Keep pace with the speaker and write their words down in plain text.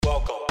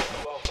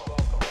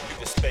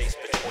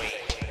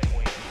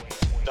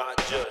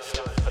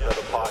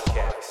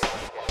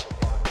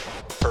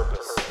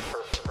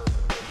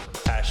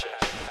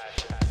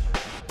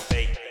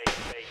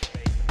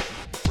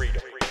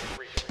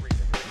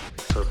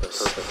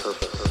Passion,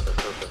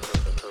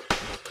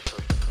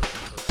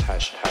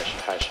 passion, passion,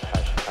 passion,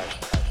 passion,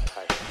 passion,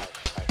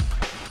 passion.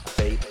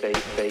 Faith,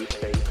 faith, faith,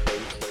 faith,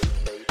 faith,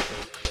 faith,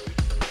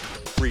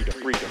 faith. Freedom,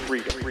 freedom,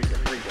 freedom, freedom,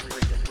 freedom,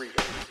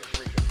 freedom, freedom,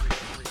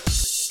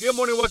 freedom. Good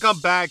morning, welcome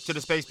back to The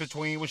Space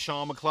Between with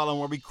Sean McClellan,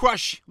 where we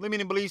crush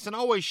limiting beliefs and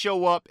always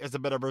show up as a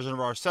better version of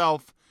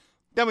ourselves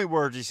than we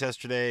were just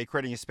yesterday,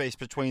 creating a space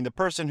between the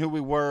person who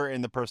we were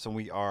and the person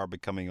we are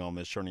becoming on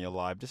this journey of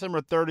life.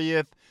 December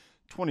 30th,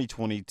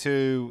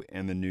 2022,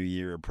 and the new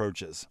year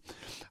approaches.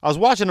 I was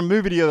watching a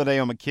movie the other day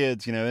on my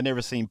kids. You know, they've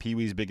never seen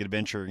Pee-wee's Big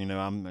Adventure. You know,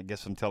 I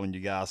guess I'm telling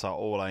you guys how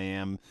old I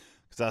am,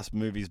 because that's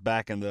movies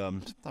back in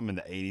the, I'm in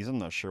the 80s. I'm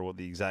not sure what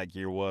the exact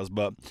year was,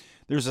 but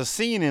there's a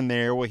scene in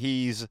there where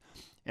he's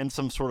in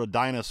some sort of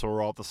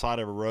dinosaur off the side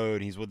of a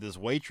road. He's with this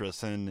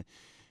waitress, and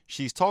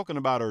she's talking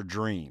about her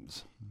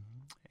dreams.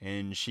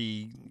 And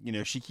she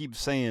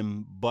keeps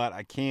saying, but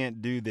I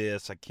can't do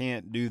this, I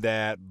can't do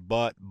that,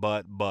 but.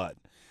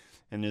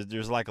 And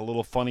there's like a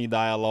little funny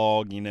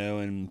dialogue,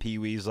 and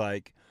Pee-wee's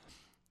like,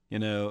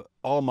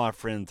 all my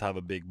friends have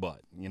a big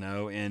butt,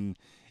 and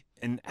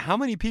how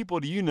many people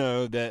do you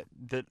know that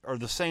are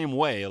the same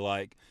way?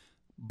 Like,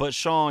 but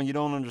Sean, you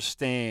don't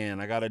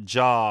understand. I got a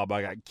job,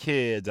 I got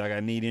kids,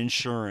 I need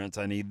insurance,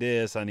 I need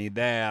this, I need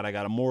that, I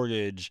got a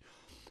mortgage,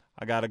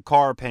 I got a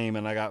car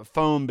payment, I got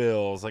phone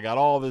bills, I got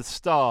all this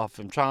stuff.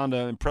 I'm trying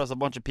to impress a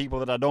bunch of people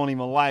that I don't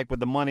even like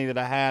with the money that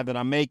I have that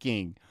I'm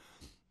making.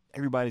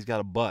 Everybody's got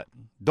a butt.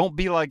 Don't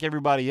be like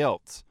everybody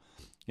else.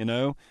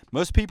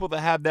 Most people that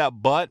have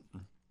that butt,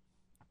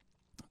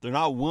 they're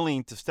not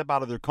willing to step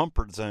out of their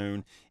comfort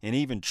zone and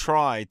even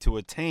try to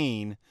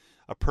attain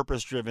a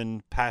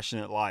purpose-driven,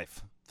 passionate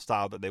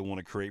lifestyle that they want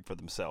to create for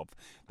themselves.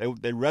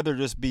 They'd rather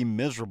just be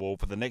miserable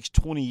for the next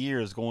 20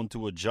 years going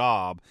to a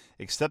job,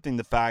 accepting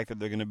the fact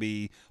that they're going to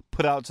be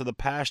put out to the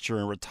pasture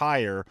and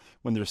retire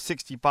when they're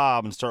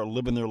 65 and start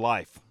living their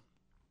life.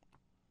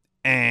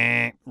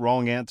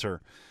 Wrong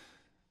answer.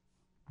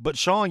 But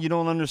Sean, you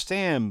don't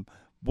understand.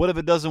 What if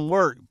it doesn't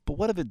work? But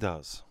what if it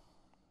does?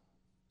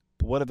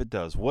 What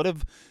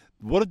if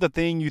the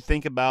thing you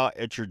think about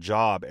at your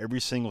job every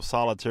single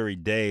solitary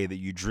day, that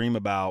you dream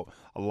about,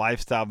 a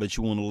lifestyle that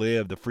you want to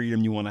live, the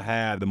freedom you want to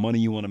have, the money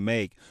you want to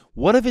make,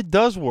 what if it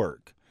does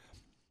work?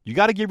 You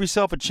got to give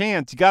yourself a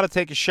chance. You got to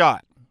take a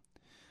shot.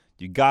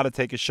 You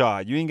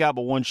ain't got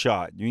but one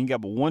shot. You ain't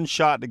got but one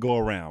shot to go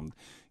around.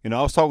 I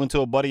was talking to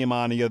a buddy of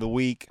mine the other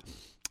week,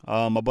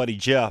 my buddy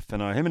Jeff,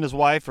 and him and his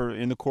wife are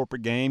in the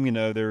corporate game.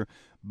 They're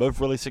both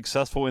really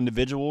successful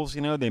individuals.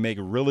 They make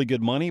really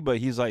good money, but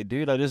he's like,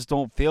 dude, I just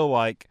don't feel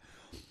like,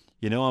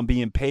 I'm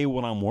being paid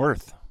what I'm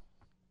worth.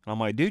 And I'm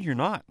like, dude, you're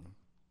not.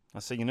 I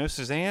said,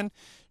 Suzanne,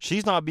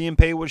 she's not being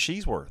paid what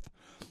she's worth.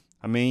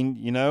 I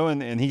mean,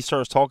 and he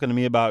starts talking to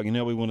me about,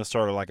 we want to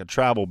start like a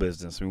travel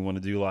business. We want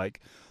to do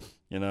like,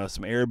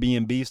 some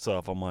Airbnb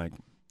stuff. I'm like,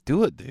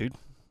 do it, dude.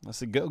 I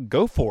said,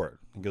 go for it.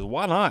 He goes,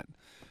 why not?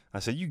 I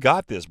said, you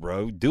got this,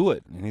 bro. Do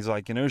it. And he's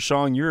like,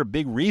 Sean, you're a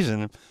big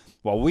reason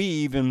why we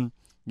even,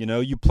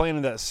 you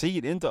planted that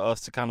seed into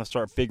us to kind of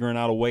start figuring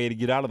out a way to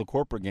get out of the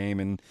corporate game.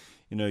 And,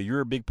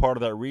 you're a big part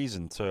of that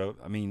reason. So,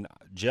 I mean,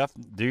 Jeff,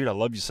 dude, I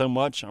love you so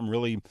much. I'm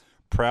really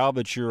proud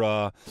that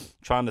you're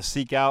trying to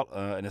seek out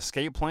an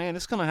escape plan.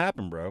 It's going to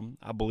happen, bro.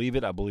 I believe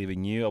it. I believe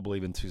in you. I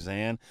believe in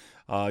Suzanne.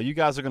 You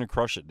guys are going to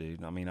crush it,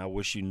 dude. I mean, I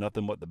wish you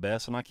nothing but the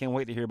best, and I can't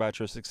wait to hear about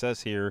your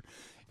success here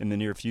in the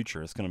near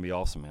future. It's going to be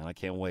awesome, man. I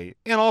can't wait.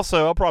 And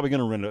also, I'm probably going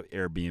to rent an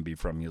Airbnb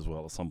from you as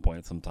well at some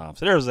point, sometime.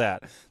 So there's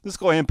that. Let's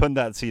go ahead and put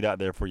that seed out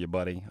there for you,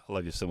 buddy. I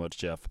love you so much,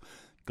 Jeff.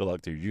 Good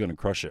luck, dude. You're going to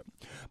crush it.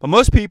 But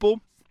most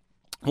people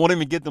won't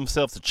even give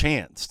themselves a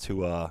chance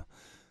to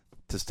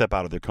step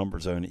out of their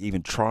comfort zone and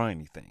even try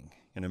anything.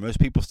 Most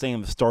people stay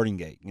in the starting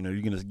gate. You're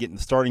going to get in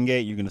the starting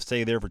gate. You're going to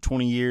stay there for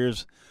 20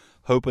 years,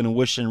 hoping and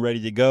wishing, ready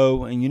to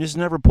go, and you just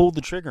never pulled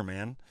the trigger,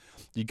 man.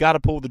 You got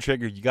to pull the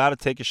trigger. You got to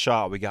take a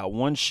shot. We got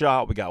one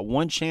shot. We got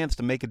one chance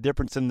to make a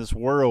difference in this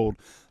world.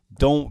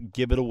 Don't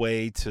give it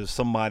away to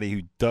somebody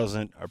who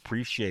doesn't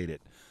appreciate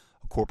it,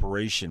 a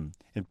corporation.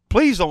 And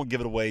please don't give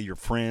it away to your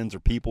friends or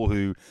people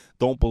who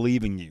don't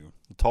believe in you.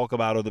 Talk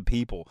about other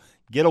people.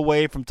 Get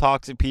away from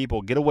toxic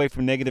people. Get away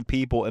from negative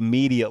people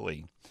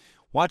immediately.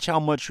 Watch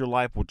how much your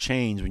life will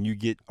change when you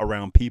get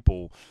around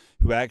people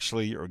who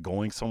actually are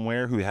going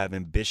somewhere, who have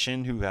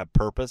ambition, who have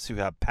purpose, who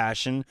have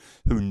passion,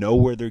 who know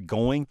where they're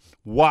going.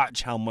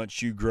 Watch how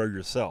much you grow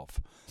yourself.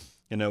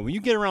 When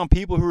you get around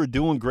people who are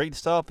doing great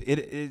stuff,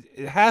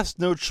 it has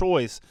no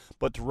choice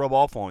but to rub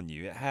off on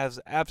you. It has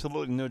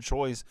absolutely no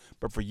choice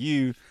but for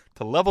you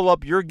to level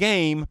up your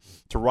game,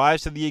 to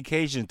rise to the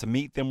occasion, to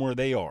meet them where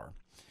they are.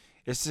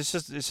 It's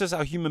just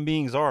how human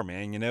beings are,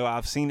 man.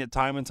 I've seen it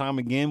time and time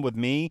again with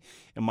me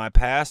in my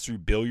past through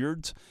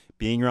billiards,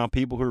 being around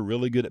people who are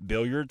really good at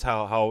billiards,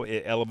 how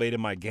it elevated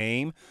my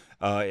game.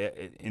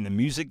 In the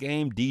music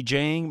game,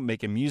 DJing,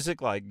 making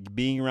music, like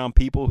being around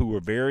people who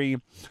were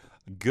very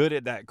good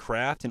at that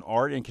craft and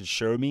art and can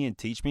show me and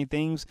teach me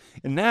things.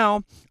 And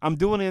now I'm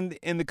doing it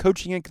in the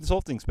coaching and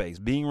consulting space,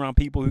 being around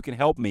people who can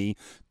help me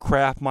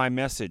craft my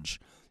message,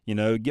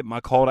 Get my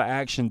call to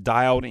action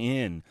dialed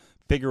in,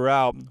 figure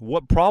out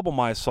what problem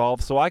I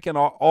solve so I can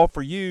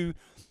offer you,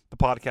 the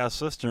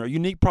podcast listener, a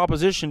unique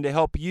proposition to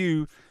help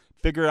you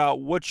figure out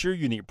what your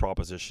unique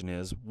proposition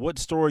is, what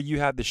story you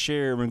have to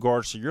share in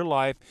regards to your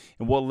life,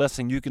 and what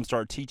lesson you can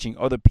start teaching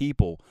other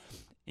people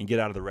and get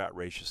out of the rat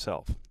race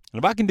yourself.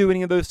 And if I can do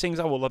any of those things,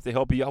 I would love to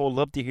help you. I would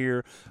love to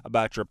hear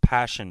about your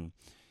passion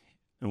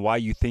and why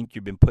you think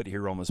you've been put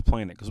here on this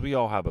planet, because we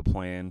all have a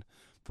plan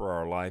for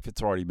our life.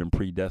 It's already been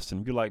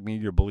predestined. If you're like me,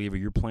 you're a believer,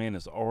 your plan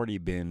has already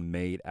been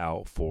made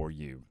out for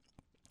you.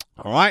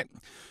 All right?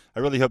 I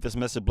really hope this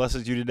message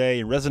blesses you today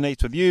and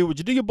resonates with you. Would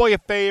you do your boy a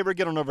favor?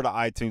 Get on over to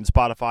iTunes,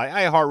 Spotify,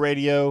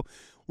 iHeartRadio,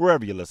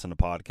 wherever you listen to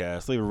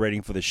podcasts. Leave a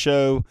rating for the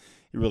show.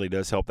 It really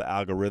does help the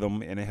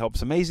algorithm, and it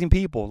helps amazing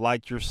people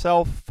like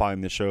yourself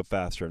find the show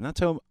faster. And that's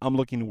who I'm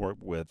looking to work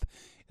with,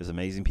 is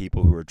amazing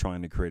people who are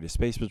trying to create a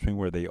space between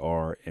where they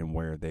are and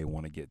where they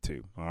want to get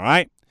to. All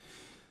right?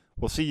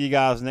 We'll see you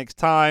guys next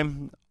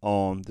time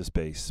on The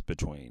Space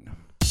Between.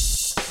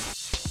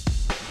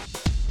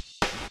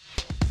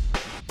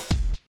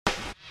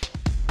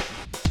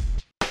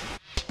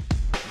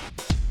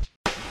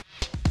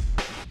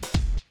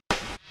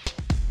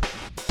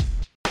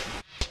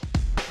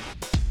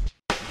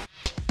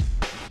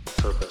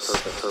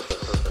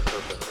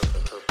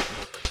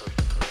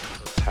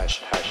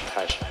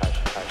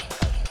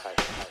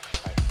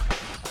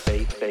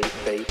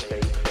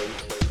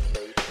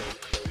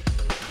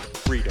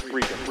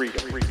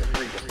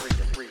 Freedom.